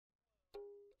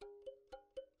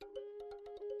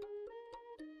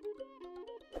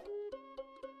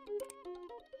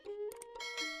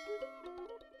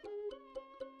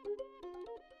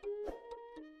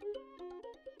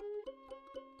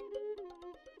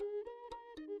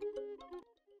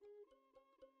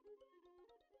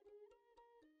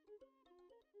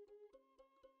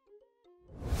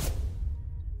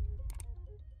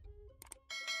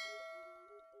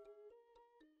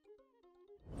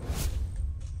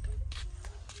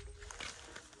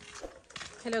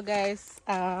Hello guys,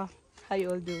 how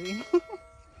you all doing?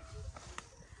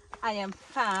 I am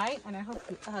fine and I hope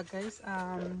you are, guys.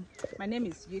 My name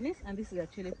is Eunice and this is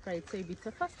actually Pride. So if it's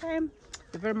your first time,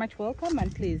 you're very much welcome,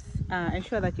 and please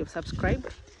ensure that you've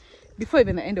subscribed before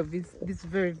even the end of this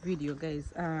very video, guys.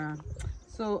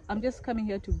 So I'm just coming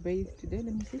here to bathe today.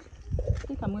 Let me see. I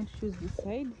think I'm going to choose this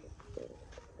side.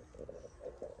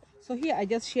 So here I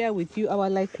just share with you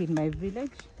our life in my village,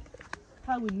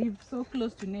 how we live so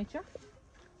close to nature.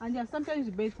 And yeah, sometimes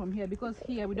we bathe from here because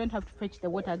here we don't have to fetch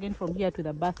the water again from here to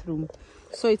the bathroom.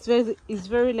 So it's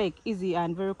very like easy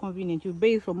and very convenient. You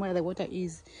bathe from where the water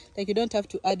is. Like you don't have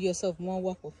to add yourself more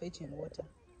work of fetching water.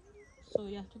 So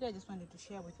yeah, today I just wanted to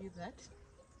share with you that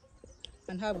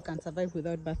and how we can survive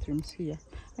without bathrooms here.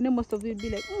 I know most of you will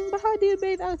be like, but how do you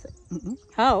bathe outside?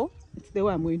 How? It's the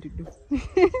way I'm going to do.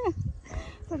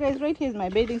 So guys, right here is my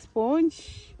bathing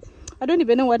sponge. I don't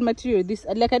even know what material this,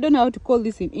 like I don't know how to call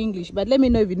this in English, but let me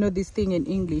know if you know this thing in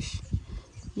English.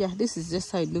 Yeah, this is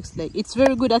just how it looks like. It's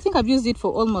very good. I think I've used it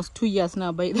for almost 2 years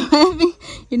now, but I think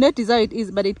you notice how it is,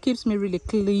 but it keeps me really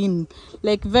clean,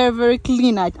 like very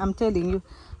clean. I'm telling you.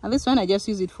 And this one I just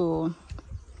use it for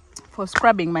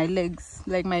scrubbing my legs,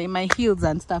 like my heels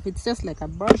and stuff. It's just like a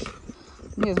brush.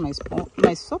 Here's my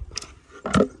soap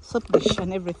dish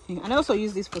and everything, and I also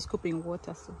use this for scooping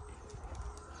water. So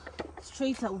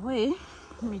straight away,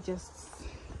 let me just,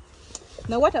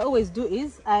 now what I always do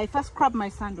is I first scrub my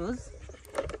sandals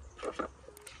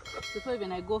before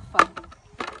even I go far.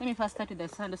 Let me first start with the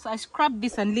sandals. So I scrub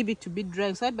this and leave it to be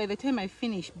dry, so that by the time I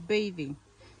finish bathing,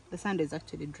 the sand is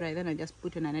actually dry. Then I just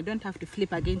put on and I don't have to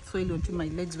flip against soil onto my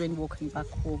legs when walking back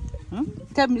home.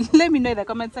 Let me know in the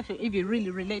comment section if you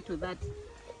really relate to that,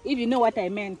 if you know what I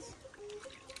meant.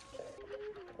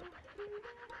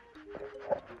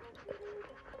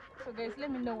 So guys, let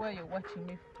me know where you're watching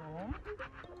me from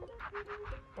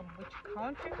which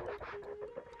country.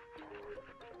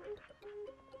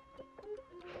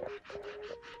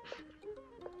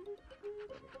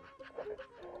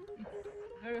 It's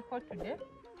very hot today.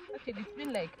 Actually, it's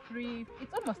been like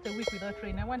it's almost a week without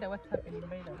rain. I wonder what's happening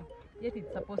by now. Yet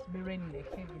it's supposed to be raining like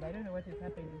heavy. I don't know what is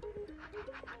happening.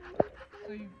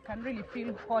 So you can really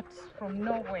feel hot from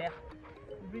nowhere.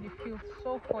 You really feel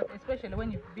so hot, especially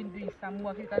when you've been doing some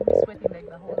work. You can be sweating like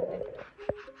the whole day.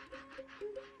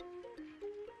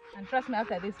 And trust me,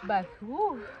 after this bath,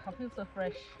 whoo, I feel so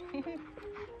fresh.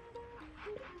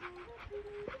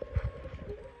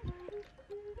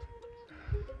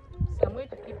 So I'm going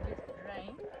to keep this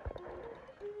drying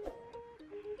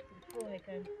before I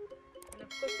can, and of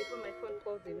course before my phone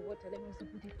falls in water, let me also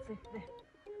put it safe there.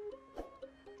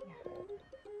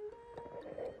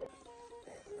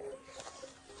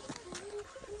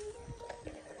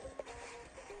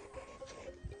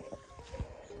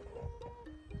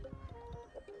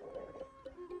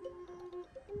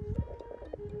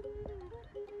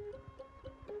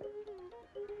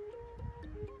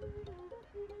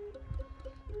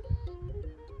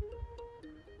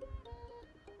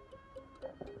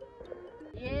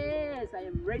 Yes, I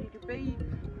am ready to bathe.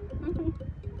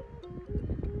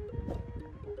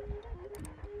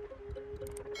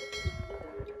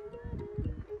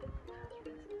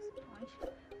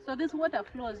 So this water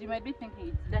flows. You might be thinking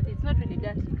it's dirty. It's not really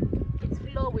dirty. It's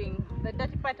flowing. The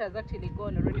dirty part has actually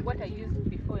gone already. What I used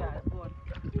before has gone.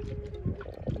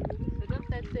 So don't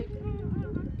start saying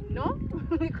no,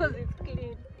 because it's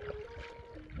clean.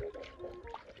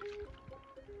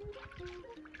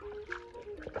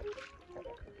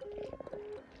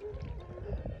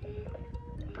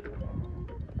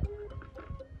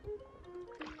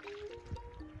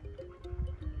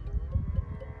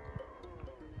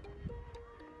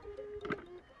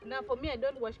 Now for me, I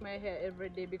don't wash my hair every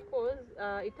day because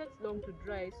it takes long to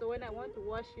dry. So when I want to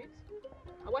wash it,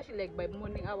 I wash it like by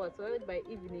morning hours, so that by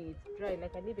evening it's dry,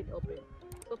 like I leave it open.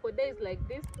 So for days like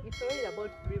this, it's already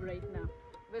about 3 right now.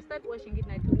 If I start washing it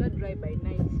now, it will not dry by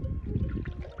night.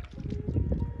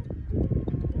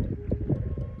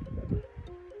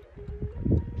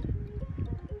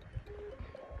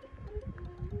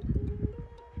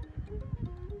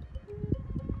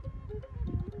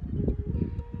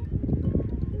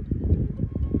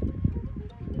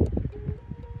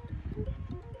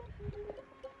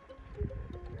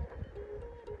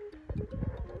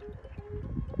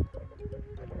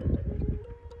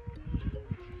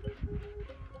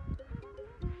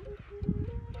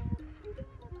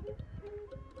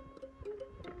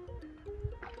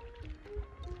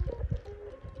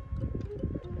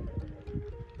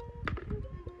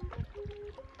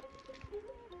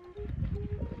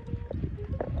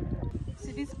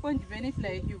 See this sponge, even if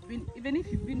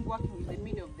you've been working in the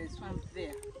middle of the swamp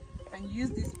there, and use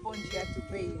this sponge here to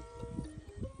bathe.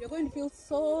 You're going to feel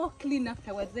so clean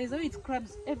afterwards. There's always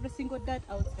scrubs every single dirt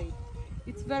outside.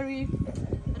 It's very,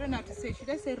 I don't know how to say, should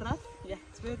I say rough? Yeah,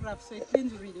 it's very rough, so it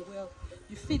cleans really well.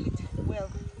 You feel it well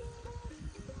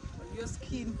on your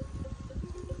skin.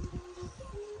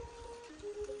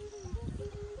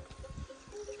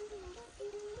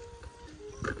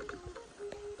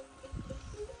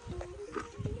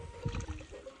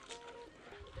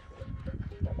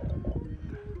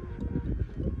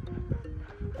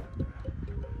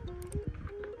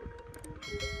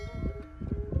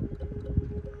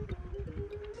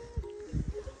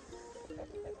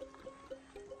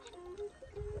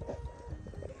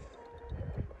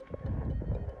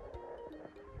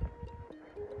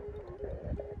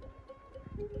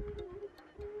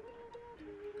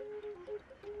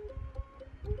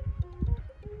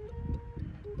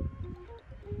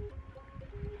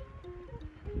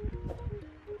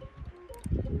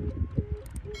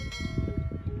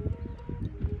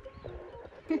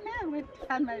 I'm going to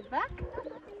turn my back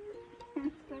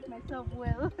and spread myself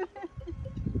well.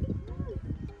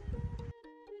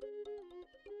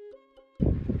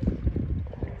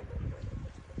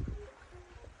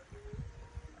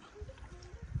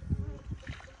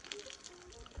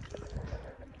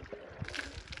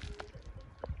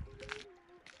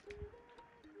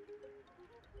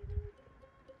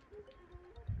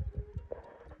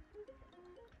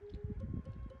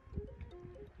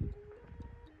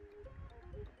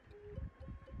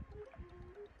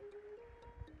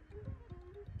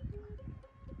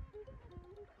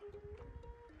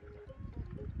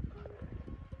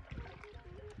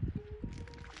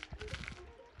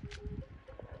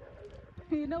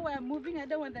 You know why I'm moving? I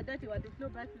don't want the dirty one to flow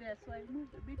back there, so I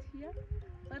moved a bit here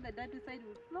so the dirty side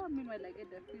will flow. Meanwhile, I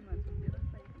get the clean one from the other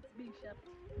side. It's being sharp.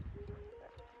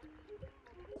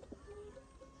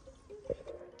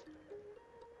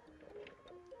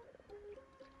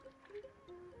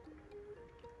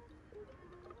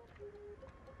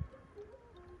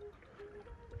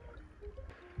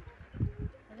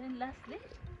 And then lastly,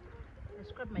 I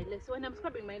scrub my legs. So when I'm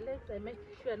scrubbing my legs, I make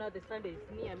sure now the Sunday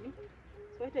is near me.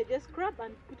 So I just scrub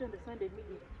and put on the Sunday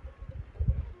immediately.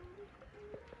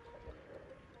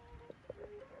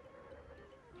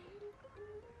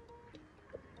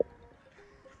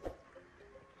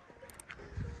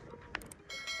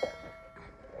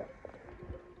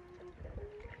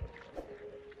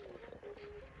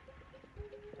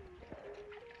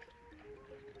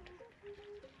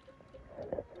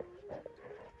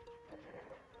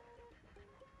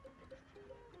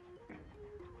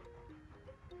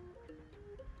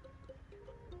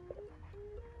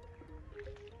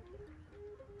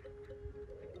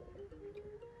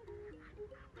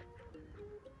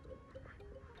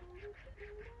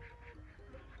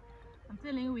 I'm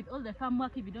telling you, with all the farm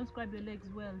work, if you don't scrub your legs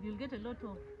well, you'll get a lot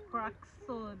of cracks.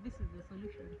 So this is the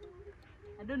solution.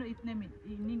 I don't know its name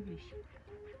in English.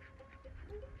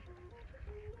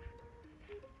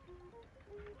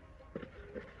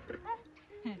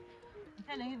 I'm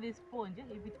telling you, this sponge,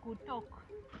 if it could talk,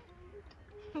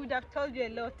 it would have told you a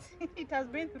lot. It has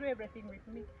been through everything with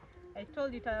me. I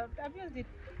told you, I've used it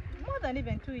more than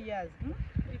even 2 years.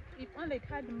 If only it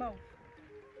had mouth.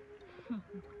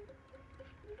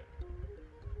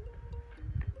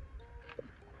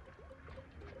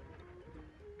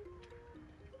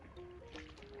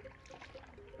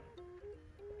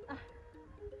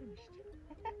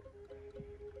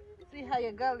 See how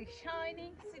your girl is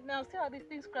shining? See now, see how this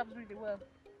thing scrubs really well.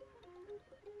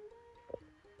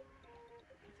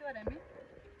 See what I mean?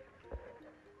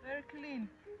 Very clean.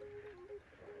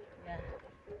 Yeah.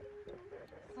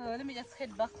 So let me just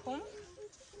head back home.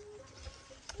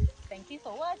 Thank you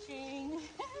for watching.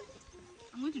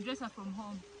 I'm going to dress her from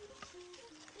home.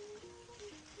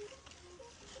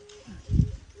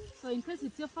 So in case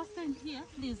it's your first time here,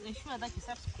 please ensure that you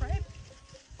subscribe.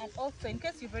 And also in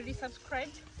case you've already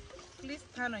subscribed, please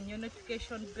turn on your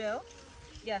notification bell.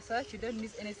 Yeah, so that you don't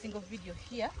miss any single video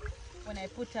here when I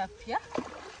put up here.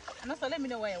 And also let me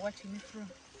know where you're watching me from.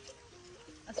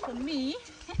 As for me,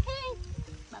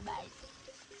 bye bye.